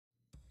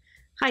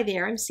Hi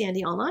there, I'm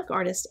Sandy Allnock,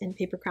 artist and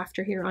paper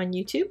crafter here on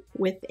YouTube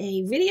with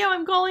a video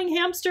I'm calling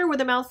Hamster with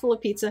a Mouthful of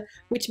Pizza,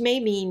 which may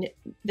mean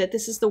that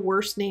this is the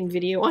worst named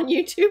video on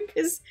YouTube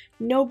because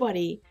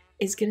nobody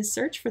is going to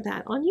search for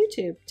that on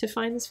YouTube to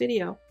find this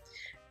video.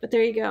 But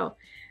there you go.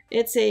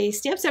 It's a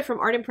stamp set from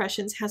Art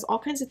Impressions, has all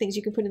kinds of things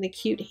you can put in the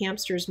cute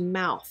hamster's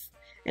mouth.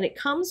 And it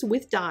comes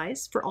with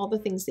dies for all the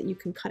things that you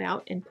can cut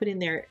out and put in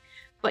there.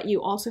 But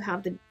you also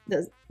have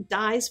the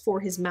dies for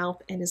his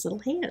mouth and his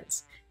little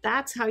hands.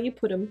 That's how you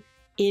put them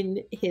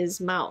in his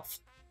mouth.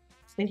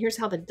 And here's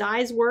how the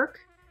dies work.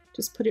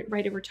 Just put it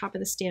right over top of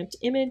the stamped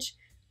image.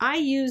 I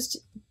used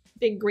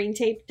big green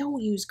tape.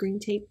 Don't use green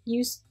tape.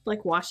 Use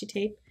like washi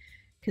tape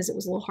because it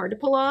was a little hard to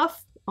pull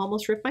off.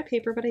 Almost ripped my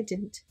paper, but I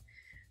didn't.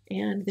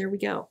 And there we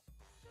go.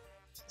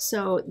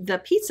 So the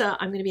pizza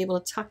I'm going to be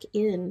able to tuck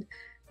in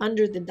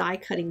under the die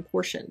cutting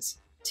portions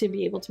to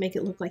be able to make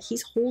it look like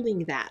he's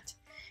holding that.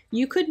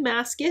 You could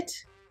mask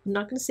it. I'm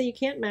not going to say you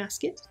can't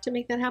mask it to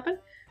make that happen,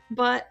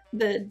 but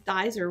the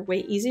dies are way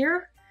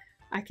easier.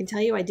 I can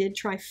tell you I did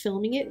try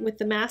filming it with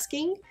the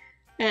masking,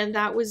 and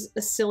that was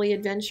a silly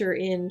adventure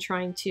in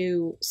trying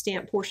to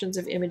stamp portions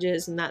of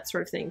images and that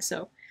sort of thing.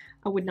 So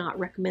I would not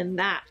recommend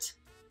that.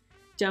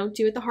 Don't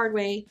do it the hard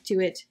way.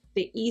 Do it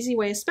the easy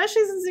way,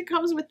 especially since it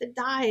comes with the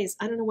dies.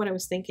 I don't know what I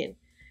was thinking,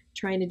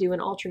 trying to do an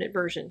alternate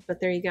version,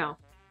 but there you go.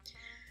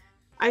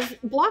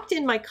 I've blocked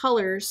in my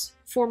colors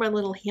for my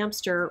little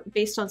hamster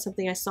based on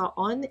something I saw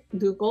on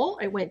Google.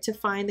 I went to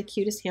find the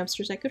cutest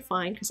hamsters I could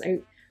find because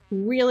I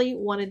really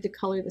wanted to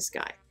color this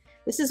guy.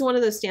 This is one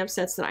of those stamp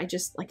sets that I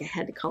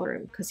had to color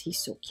him because he's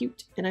so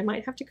cute. And I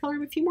might have to color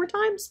him a few more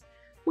times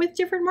with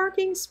different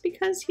markings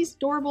because he's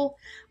adorable.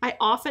 I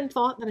often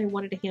thought that I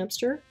wanted a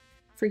hamster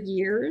for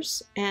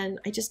years, and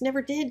I just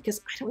never did because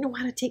I don't know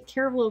how to take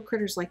care of little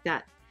critters like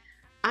that.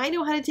 I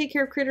know how to take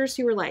care of critters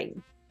who are like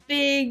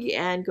big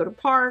and go to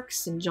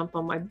parks and jump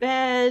on my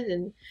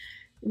bed,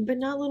 but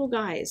not little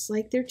guys.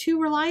 Like, they're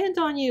too reliant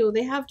on you.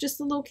 They have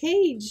just a little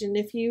cage, and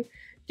if you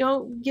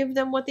don't give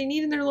them what they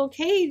need in their little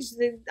cage,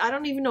 I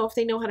don't even know if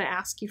they know how to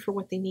ask you for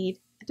what they need.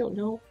 I don't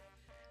know.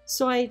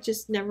 So I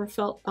just never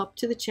felt up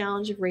to the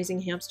challenge of raising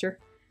a hamster.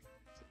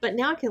 But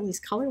now I can at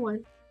least color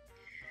one.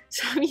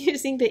 So I'm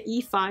using the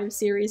E5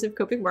 series of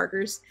Copic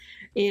markers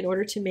in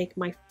order to make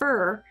my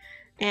fur.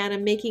 And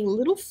I'm making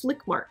little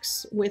flick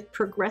marks with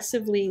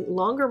progressively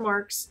longer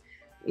marks.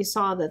 You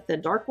saw that the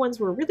dark ones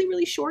were really,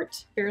 really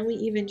short, barely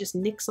even just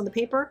nicks on the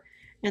paper.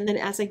 And then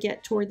as I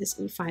get toward this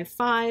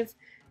E5-5,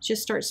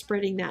 just start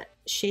spreading that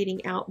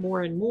shading out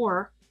more and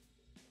more.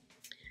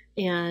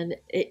 And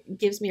it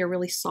gives me a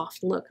really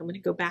soft look. I'm going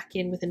to go back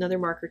in with another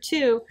marker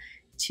too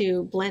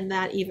to blend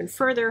that even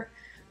further.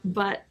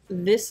 But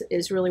this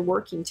is really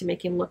working to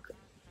make him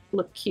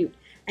look cute.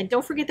 And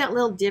don't forget that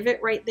little divot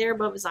right there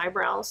above his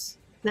eyebrows.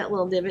 That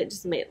little divot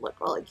just made it look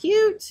really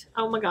cute.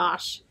 Oh my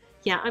gosh.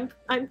 Yeah,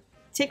 I'm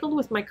tickled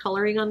with my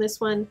coloring on this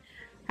one.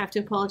 I have to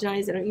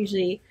apologize. I don't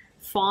usually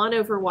fawn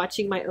over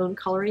watching my own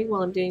coloring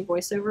while I'm doing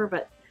voiceover,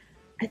 but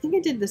I think I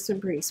did this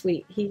one pretty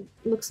sweet. He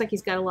looks like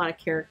he's got a lot of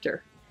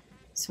character.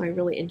 So I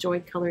really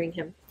enjoyed coloring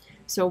him.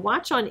 So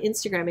watch on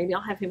Instagram. Maybe I'll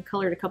have him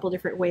colored a couple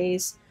different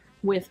ways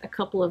with a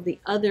couple of the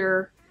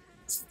other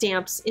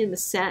stamps in the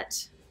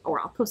set, or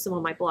I'll post them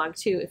on my blog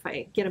too if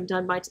I get them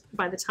done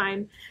by the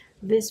time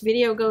this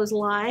video goes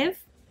live,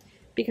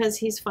 because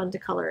he's fun to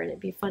color and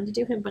it'd be fun to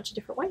do him a bunch of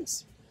different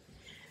ways.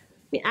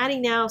 I'm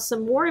adding now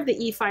some more of the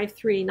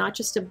E5-3, not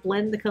just to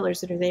blend the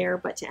colors that are there,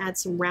 but to add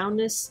some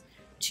roundness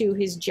to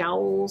his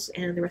jowls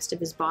and the rest of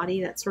his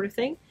body, that sort of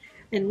thing,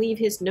 and leave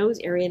his nose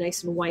area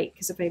nice and white,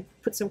 because if I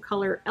put some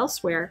color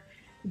elsewhere,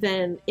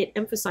 then it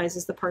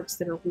emphasizes the parts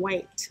that are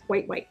white.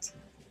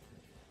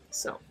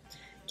 So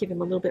give him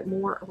a little bit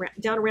more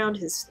down around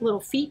his little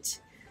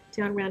feet,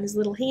 down around his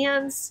little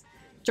hands,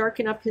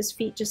 darken up his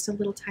feet just a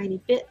little tiny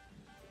bit,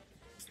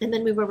 and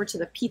then move over to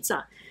the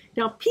pizza.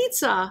 Now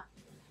pizza,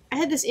 I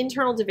had this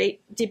internal debate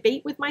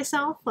with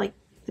myself, like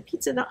the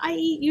pizza that I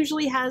eat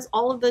usually has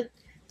all of the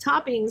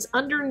toppings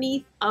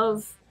underneath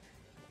of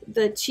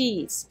the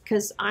cheese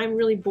because I'm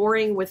really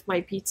boring with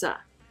my pizza.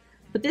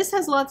 But this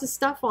has lots of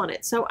stuff on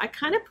it, so I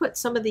kind of put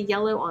some of the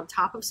yellow on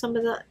top of some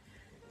of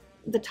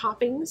the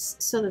toppings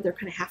so that they're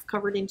kind of half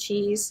covered in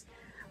cheese.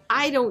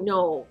 I don't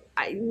know.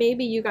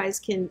 Maybe you guys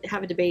can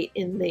have a debate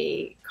in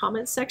the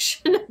comments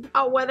section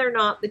about whether or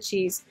not the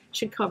cheese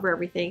should cover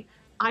everything.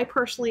 I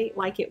personally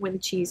like it when the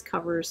cheese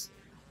covers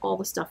all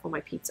the stuff on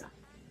my pizza.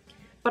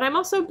 But I'm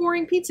also a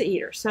boring pizza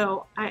eater,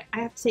 so I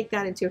have to take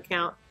that into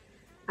account.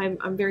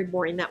 I'm very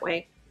boring that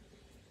way.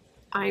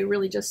 I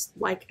really just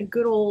like a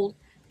good old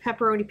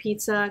pepperoni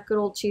pizza, good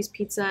old cheese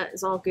pizza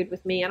is all good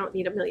with me. I don't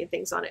need a million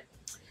things on it.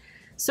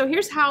 So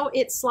here's how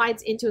it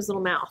slides into his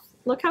little mouth.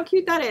 Look how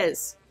cute that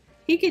is.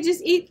 He could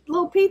just eat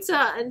little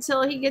pizza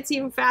until he gets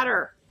even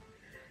fatter.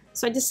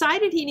 So I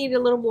decided he needed a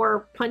little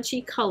more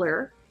punchy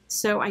color.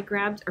 So I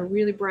grabbed a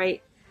really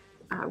bright,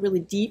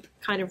 really deep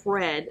kind of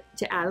red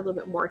to add a little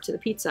bit more to the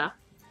pizza.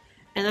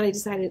 And then I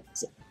decided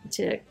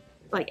to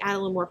like add a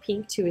little more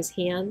pink to his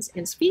hands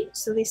and his feet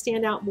so they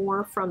stand out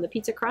more from the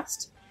pizza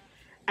crust.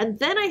 And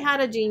then I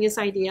had a genius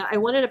idea. I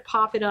wanted to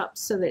pop it up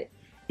so that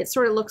it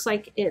sort of looks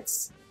like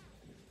it's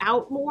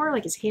out more,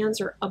 like his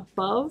hands are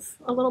above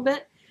a little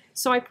bit.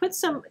 So I put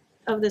some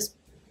of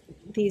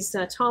these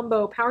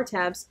Tombow power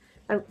tabs.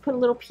 I put a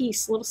little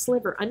piece, a little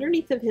sliver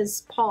underneath of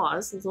his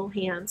paws, his little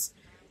hands,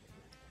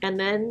 and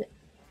then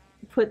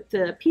put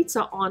the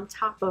pizza on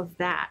top of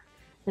that,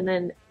 and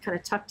then kind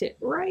of tucked it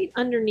right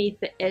underneath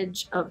the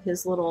edge of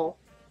his little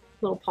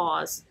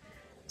paws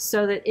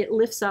so that it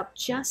lifts up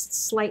just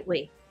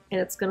slightly, and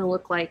it's going to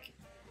look like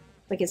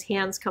his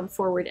hands come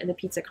forward and the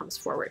pizza comes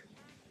forward.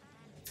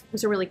 It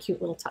was a really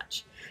cute little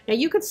touch. Now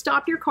you could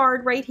stop your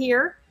card right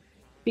here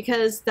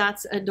because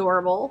that's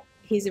adorable.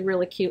 He's a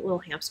really cute little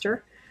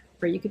hamster.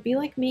 Or you could be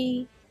like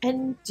me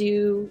and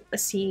do a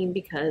scene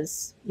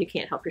because you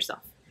can't help yourself.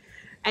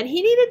 And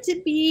he needed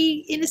to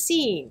be in a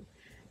scene.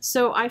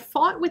 So I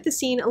fought with the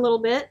scene a little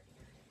bit.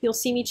 You'll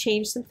see me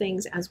change some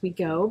things as we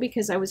go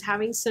because I was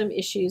having some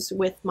issues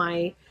with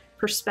my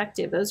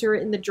perspective. Those who are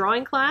in the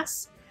drawing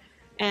class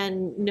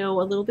and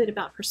know a little bit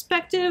about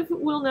perspective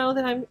will know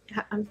that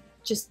I'm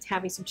just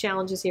having some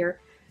challenges here.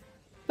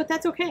 But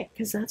that's okay,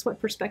 because that's what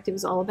perspective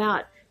is all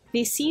about.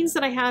 These scenes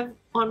that I have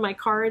on my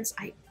cards,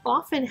 I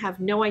often have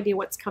no idea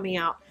what's coming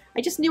out.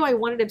 I just knew I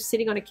wanted him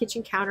sitting on a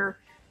kitchen counter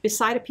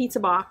beside a pizza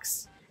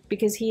box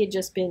because he had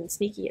just been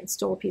sneaky and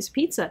stole a piece of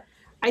pizza.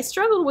 I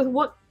struggled with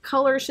what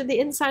color should the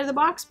inside of the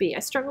box be. I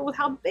struggled with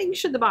how big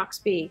should the box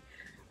be.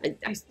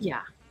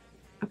 Yeah.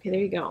 Okay, there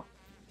you go.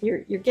 You're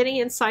getting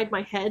inside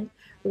my head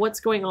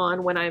what's going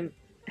on when I'm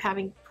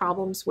having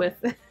problems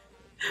with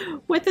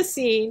with the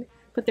scene.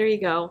 But there you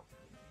go.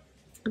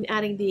 I'm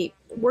adding the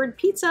word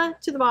pizza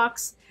to the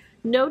box.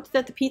 Note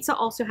that the pizza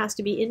also has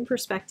to be in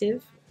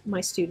perspective,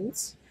 my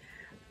students.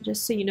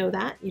 Just so you know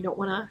that. You don't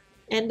want to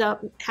end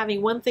up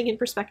having one thing in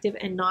perspective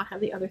and not have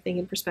the other thing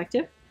in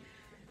perspective.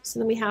 So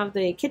then we have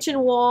the kitchen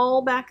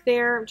wall back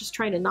there. I'm just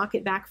trying to knock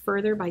it back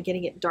further by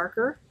getting it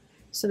darker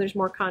so there's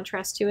more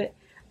contrast to it.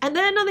 And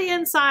then on the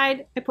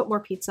inside, I put more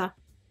pizza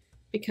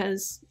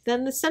because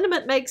then the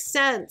sentiment makes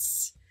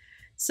sense.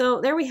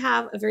 So there we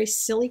have a very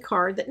silly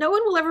card that no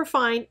one will ever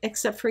find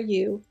except for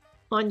you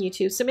on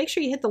YouTube. So make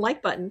sure you hit the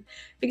like button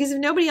because if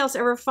nobody else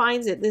ever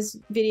finds it, this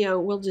video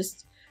will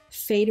just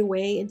fade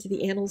away into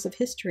the annals of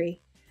history.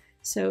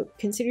 So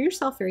consider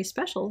yourself very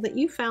special that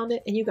you found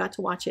it and you got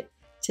to watch it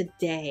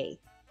today.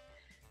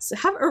 So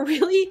have a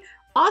really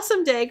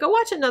awesome day. Go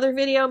watch another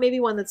video, maybe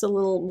one that's a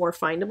little more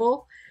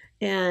findable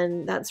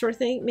and that sort of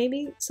thing.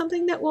 Maybe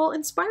something that will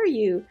inspire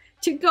you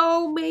to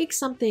go make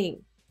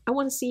something. I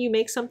want to see you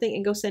make something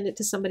and go send it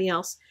to somebody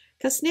else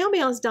because snail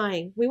mail is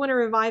dying. We want to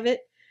revive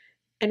it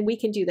and we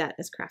can do that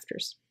as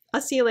crafters.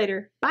 I'll see you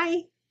later.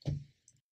 Bye.